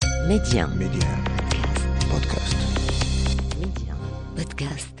Média. Podcast. Média.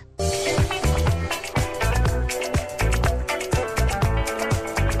 Podcast.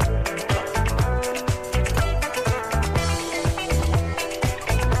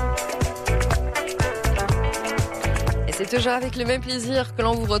 C'est toujours avec le même plaisir que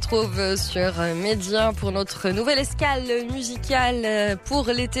l'on vous retrouve sur Média pour notre nouvelle escale musicale pour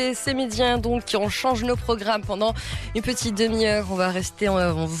l'été. C'est Média, donc on change nos programmes pendant une petite demi-heure. On va rester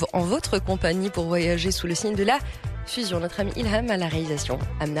en votre compagnie pour voyager sous le signe de la fusion. Notre ami Ilham à la réalisation,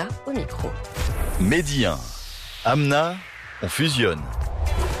 Amna au micro. Média, Amna, on fusionne.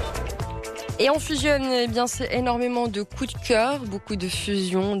 Et on fusionne, eh bien, c'est énormément de coups de cœur, beaucoup de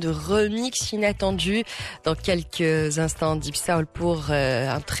fusions, de remix inattendus. Dans quelques instants, Deep Soul pour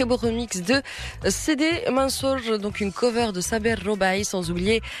un très beau remix de CD Mansour, donc une cover de Saber Robaï, sans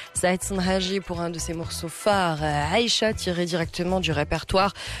oublier Said Sanhaji pour un de ses morceaux phares, Aicha, tiré directement du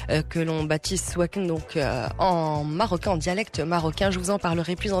répertoire que l'on baptise Swaken, donc en marocain, en dialecte marocain. Je vous en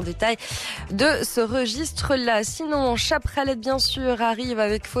parlerai plus en détail de ce registre-là. Sinon, Chab Khaled, bien sûr, arrive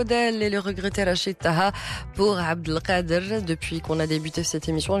avec Faudel et le regretté Rachid Taha pour Abdelkader. Depuis qu'on a débuté cette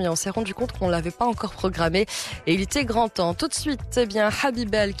émission, on s'est rendu compte qu'on l'avait pas encore programmé et il était grand temps. Tout de suite, eh bien, Habib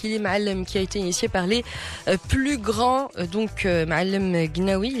Belk, qui a été initié par les plus grands, donc Ma'alem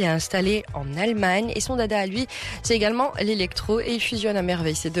Gnawi, il est installé en Allemagne et son dada à lui, c'est également l'électro et il fusionne à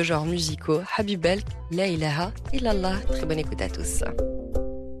merveille ces deux genres musicaux. Habib Belk, la ilaha, illallah. Très bonne écoute à tous.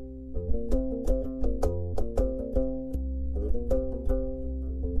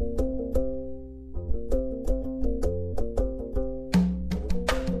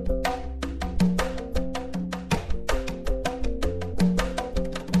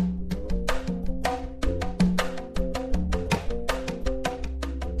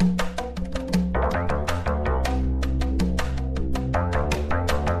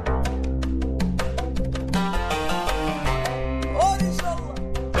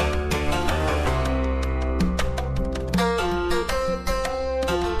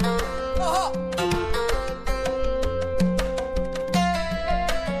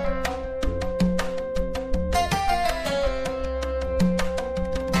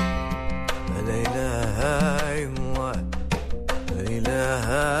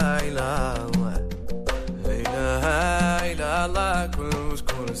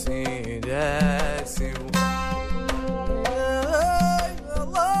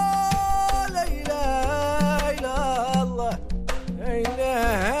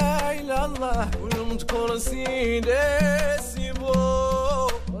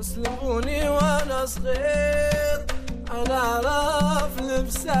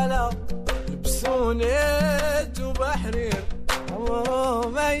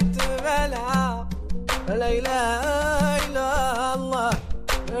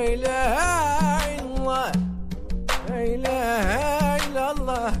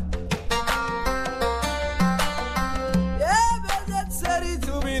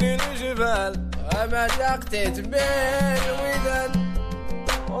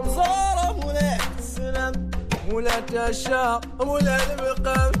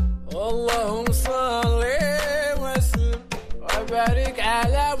 اللهم صل وسلم وبارك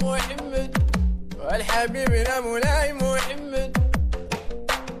على محمد والحبيبنا مولاي محمد.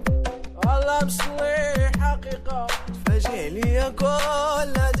 الله مصلي حقيقة تفاجئ ليا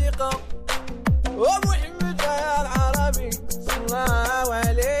كل دقيقة ومحمد يا العربي صلى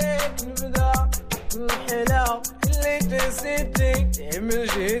عليك نبدا الحلا اللي تنسيتي تعمل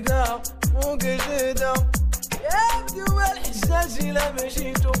جهدة فوق جهدة يا بدو الحجاج إلا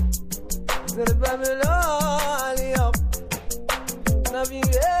مشيتو زربة ملالية نبي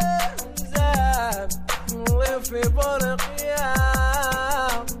زاب وفي برقية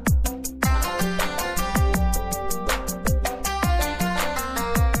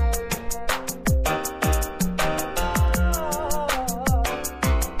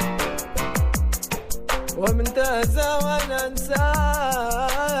ومن تهزى ولا انسى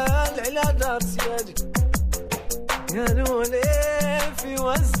العلا دار سيادك يا نولي في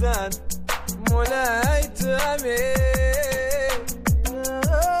وزان مولاي تامين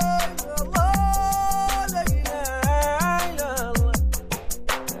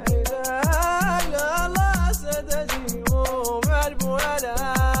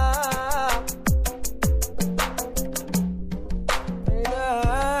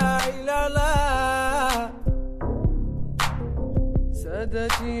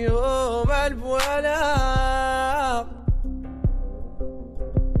سادتي يوم البولاء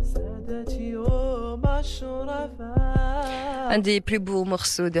سادتي يوم الشرفاء Un des plus beaux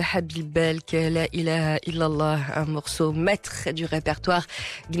morceaux de Habib Belk, La ilaha illallah, un morceau maître du répertoire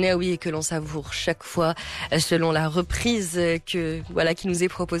gnaoui que l'on savoure chaque fois selon la reprise qui nous est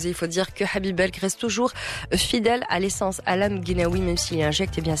proposée. Il faut dire que Habib Belk reste toujours fidèle à l'essence, à l'âme gnaoui, même s'il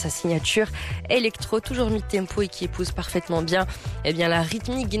injecte sa signature électro, toujours mi-tempo et qui épouse parfaitement bien la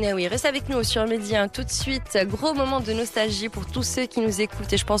rythmique gnaoui. Reste avec nous sur Média tout de suite. Gros moment de nostalgie pour tous ceux qui nous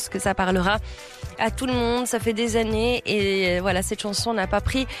écoutent et je pense que ça parlera à tout le monde. Ça fait des années et voilà, cette chanson n'a pas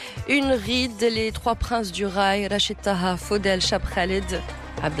pris une ride. Les trois princes du rail, Rachid Taha, Fodel, Chab Khaled,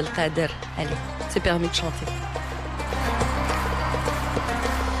 Abdelkader. Allez, c'est permis de chanter.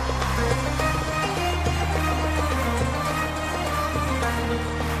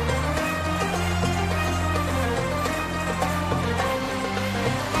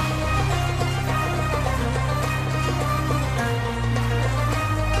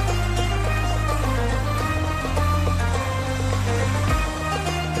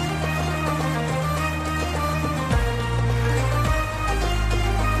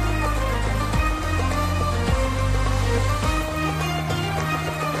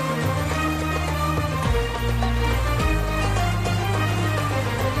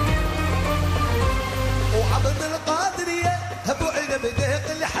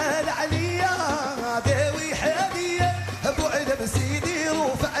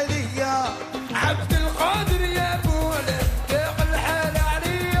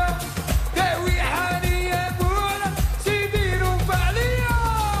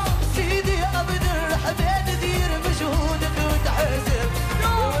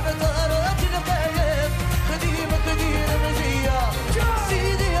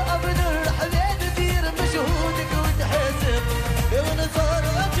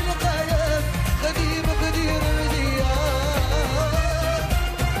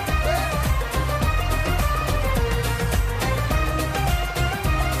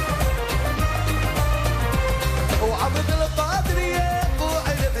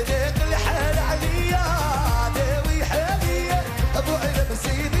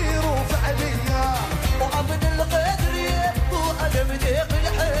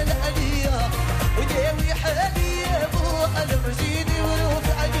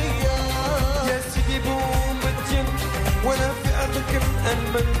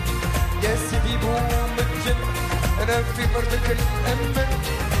 في برضك الأمن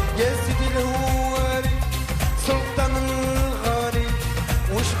يا سيدي الهواري سلطان الغالي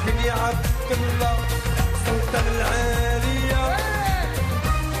وش بني عبد الله سلطان العالية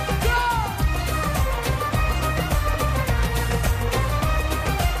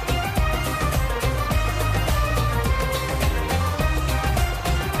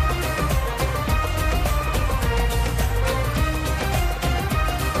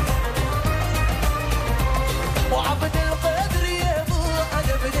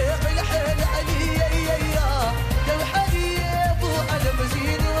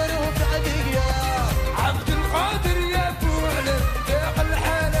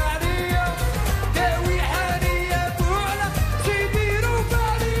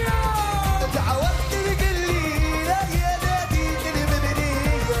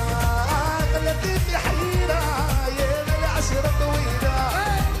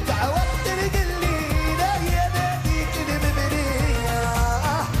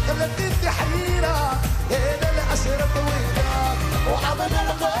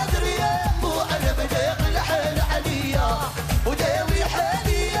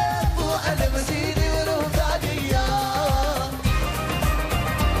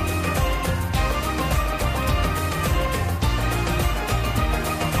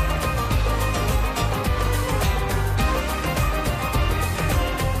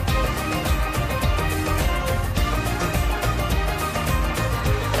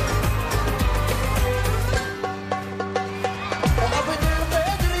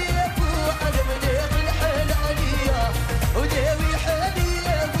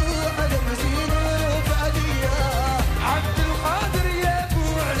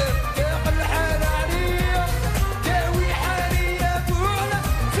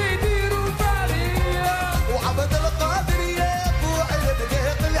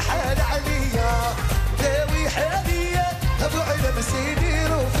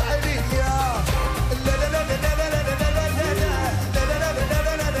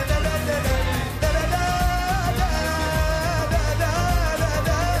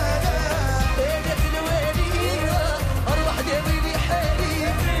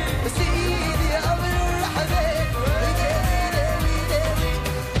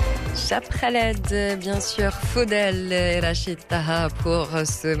Chab Khaled, bien sûr, Fodel et Rachid Taha pour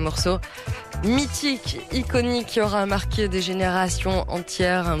ce morceau mythique, iconique, qui aura marqué des générations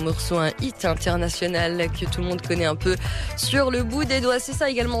entières, un morceau, un hit international que tout le monde connaît un peu sur le bout des doigts. C'est ça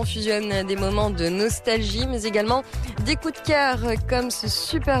également, on fusionne des moments de nostalgie, mais également des coups de cœur, comme ce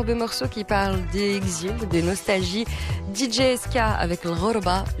superbe morceau qui parle d'exil, de nostalgie. DJ SK avec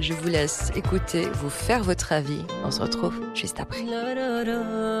Lghorba, je vous laisse écouter, vous faire votre avis. On se retrouve juste après.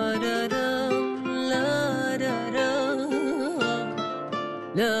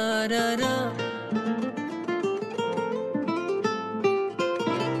 لا لا لا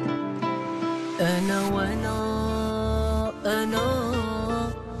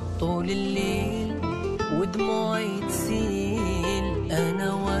أنا طول الليل ودموعي تسيل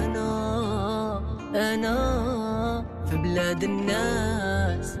أنا في بلاد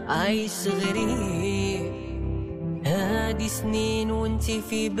الناس عايش غريب هادي سنين وانتي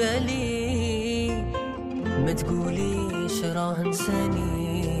في بالي ما تقوليش راه انساني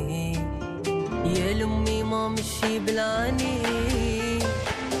يا لمي ما مشي بالعاني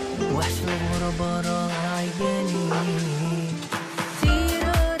وحش الغربة راه عياني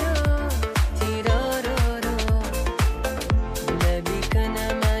تيرارا تيرارا بلا بيك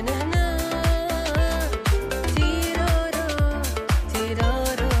انا ما نهنا تيرارا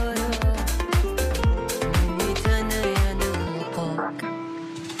تيرارا منيت انا يا نلقاك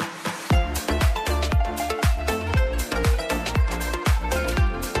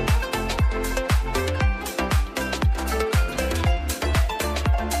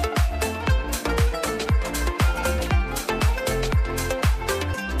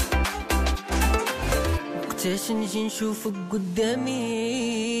وقتاش نجي نشوفك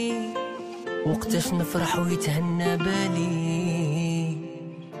قدامي وقتاش نفرح ويتهنى بالي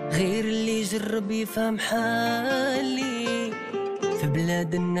غير اللي يجرب يفهم حالي في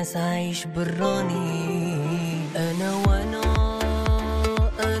بلاد الناس عايش براني أنا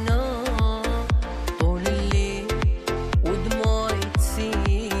طول الليل ودموعي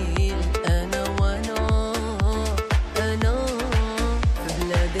تسيل أنا في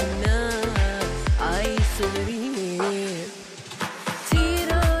بلاد الناس عايش غريب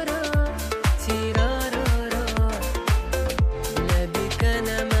تيرارا تيرارا بلا بيك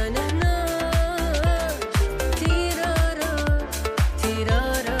أنا ما نهناش تيرارا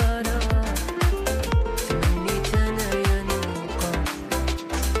تيرارا تمنيت أنا يا نلقاك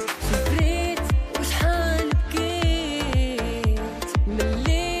سفريت وشحال بكيت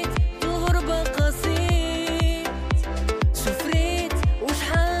مليت الغربة قصيت سفريت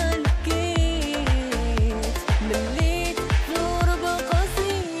وشحال بكيت مليت الغربة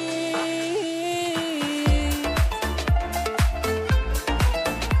قصيت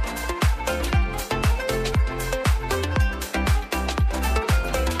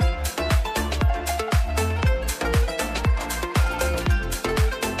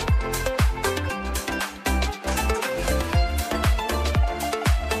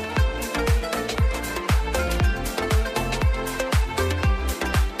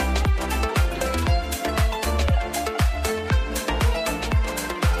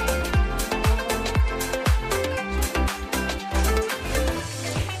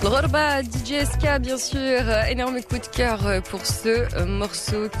Lghorba DJ SK, bien sûr, énorme coup de cœur pour ce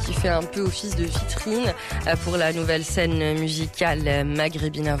morceau qui fait un peu office de vitrine pour la nouvelle scène musicale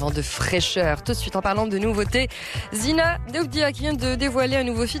maghrébine, un vent de fraîcheur. Tout de suite, en parlant de nouveautés, Zina Daoudia qui vient de dévoiler un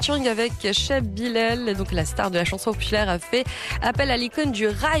nouveau featuring avec Chab Khaled, donc la star de la chanson populaire, a fait appel à l'icône du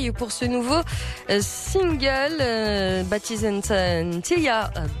rail pour ce nouveau single baptisé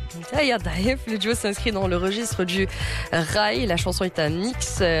Ntiya Daif. Le duo s'inscrit dans le registre du rail. La chanson est un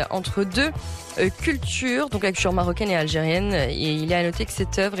mix entre deux cultures, donc la culture marocaine et algérienne. Et il est à noter que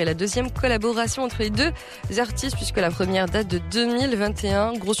cette œuvre est la deuxième collaboration entre les deux artistes, puisque la première date de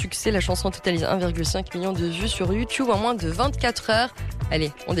 2021. Gros succès, la chanson totalise 1,5 million de vues sur YouTube en moins de 24 heures.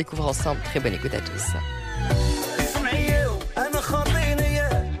 Allez, on découvre ensemble. Très bonne écoute à tous.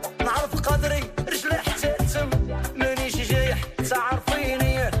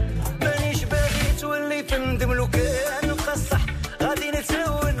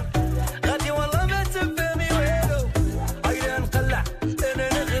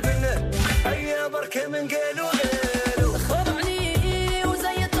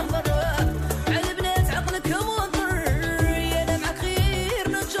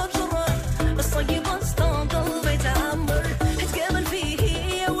 الصقي بنص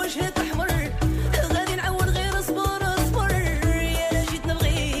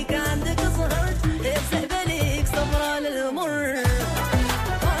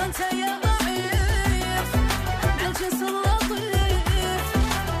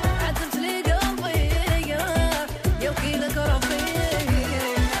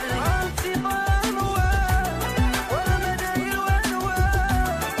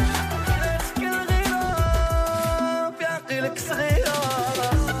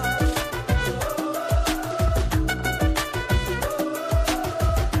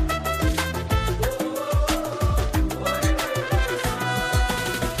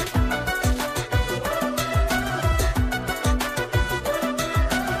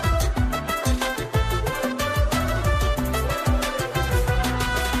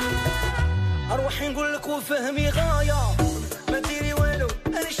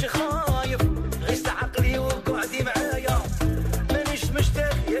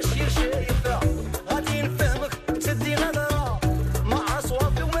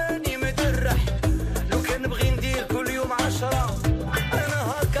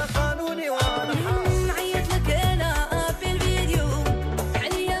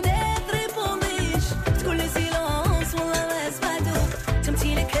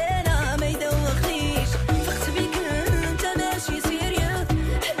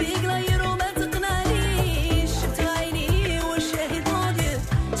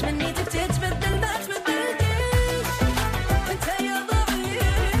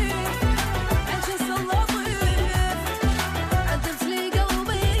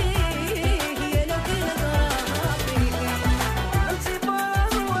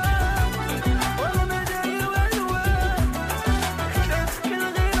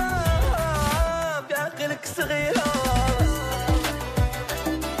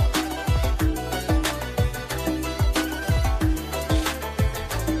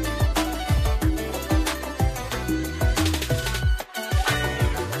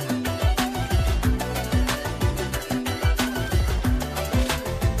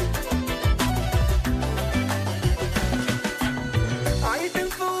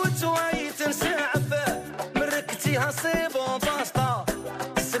سي بون باستا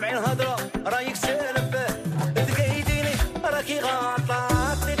سمعي الهضره رايك سالفه تقيديني راكي غاطه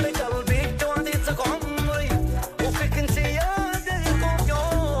عطيتي قلبي توعديتك عمري وفيك انتيا داير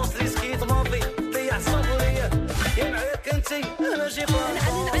كونفيونس ريسكيت ماضي ضيع صبري يا معاك انتي انا جي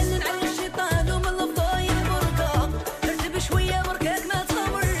نعلن على الشيطان ومن الفضايل بركة ارتب شوية بركاك ما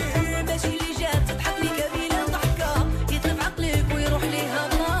تخمر ماشي اللي جات تضحك لي كبيلة ضحكة يطلب عقلك ويروح ليها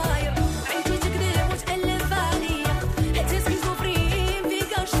طاير عيتي تكذب وتألف عليا حتى سكيزوفرين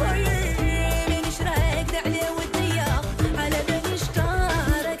فيك اشطير مانيش راكدة على ودية على بالي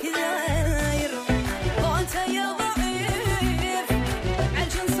شطارك داير وانت يا ضعيف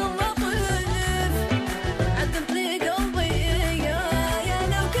عالجنس اللطيف عدمت لي قلبي يا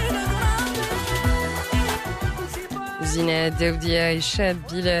لو كنت Zined Aoudia et Chab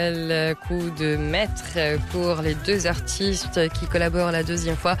Khaled, coup de maître pour les deux artistes qui collaborent la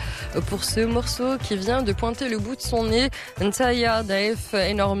deuxième fois pour ce morceau qui vient de pointer le bout de son nez. Ntaya Daef,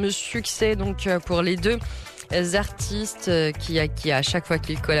 énorme succès donc pour les deux artistes qui à chaque fois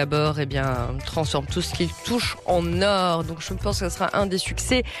qu'ils collaborent, eh bien, transforment tout ce qu'ils touchent en or. Donc je pense que ce sera un des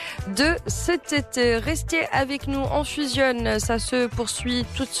succès de cet été. Restez avec nous, on fusionne. Ça se poursuit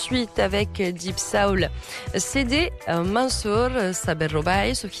tout de suite avec Deep Soul. CD Mansour Saber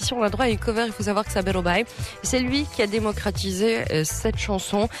Robaï. Sauf qu'ici on a droit à une cover. Il faut savoir que Saber Robaï, c'est lui qui a démocratisé cette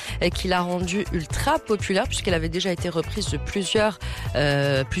chanson, qui l'a rendue ultra populaire puisqu'elle avait déjà été reprise de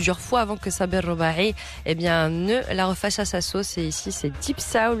plusieurs fois avant que Saber Robaï, eh bien, ne la refasse à sa sauce. Et ici c'est Deep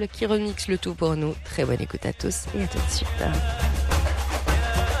Soul qui remixe le tout pour nous. Très bonne écoute à tous et à tout de suite.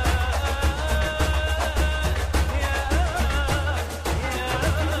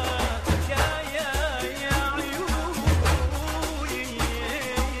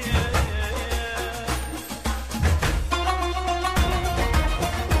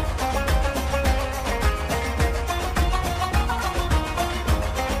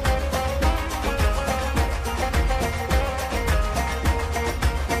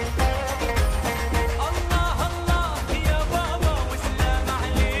 الله الله يا بابا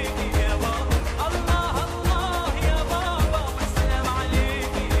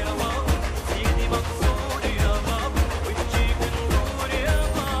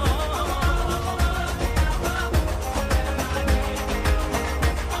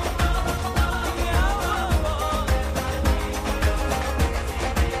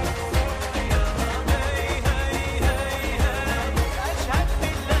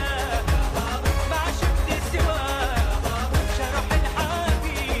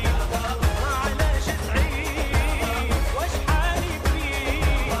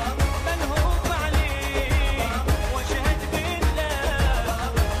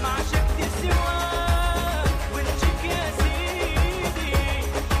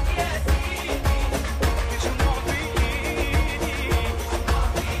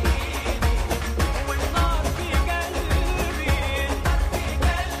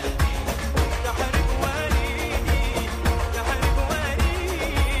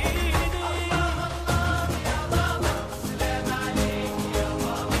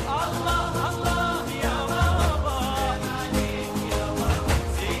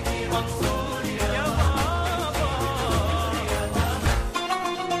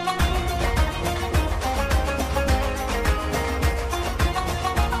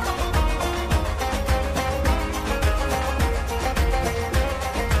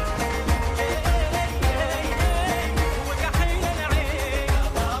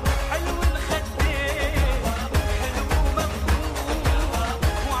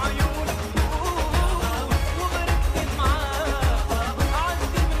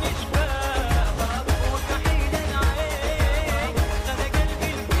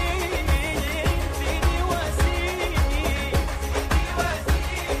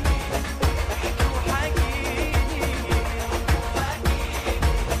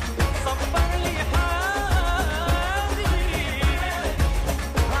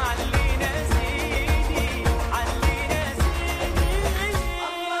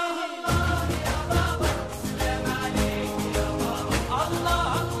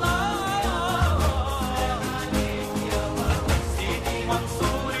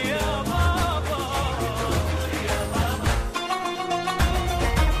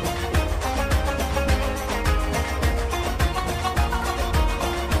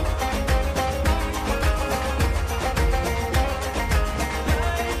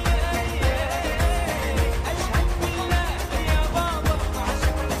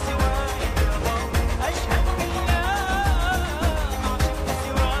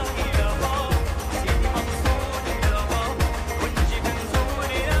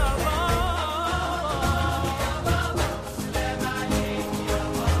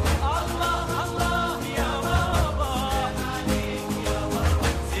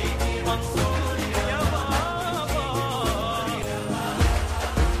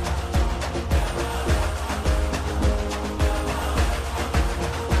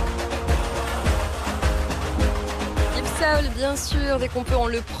bien sûr, dès qu'on peut, on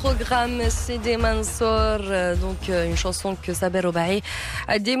le programme. C'est des Mansour, donc une chanson que Saber Obaï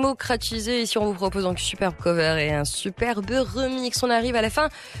a démocratisée. Ici, on vous propose donc un superbe cover et un superbe remix. On arrive à la fin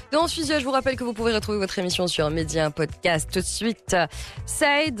de On Fusion. Je vous rappelle que vous pouvez retrouver votre émission sur Média Podcast. Tout de suite,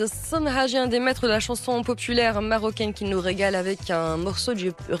 Said Sanhaji, un des maîtres de la chanson populaire marocaine qui nous régale avec un morceau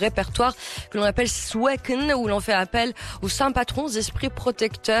du répertoire que l'on appelle Swaken, où l'on fait appel aux saints patrons, esprits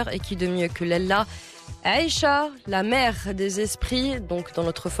protecteurs, et qui de mieux que l'Allah. Aicha, la mère des esprits, donc dans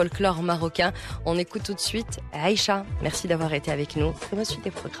notre folklore marocain. On écoute tout de suite Aicha. Merci d'avoir été avec nous. Pour la suite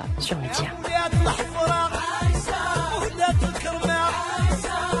des programmes sur Média.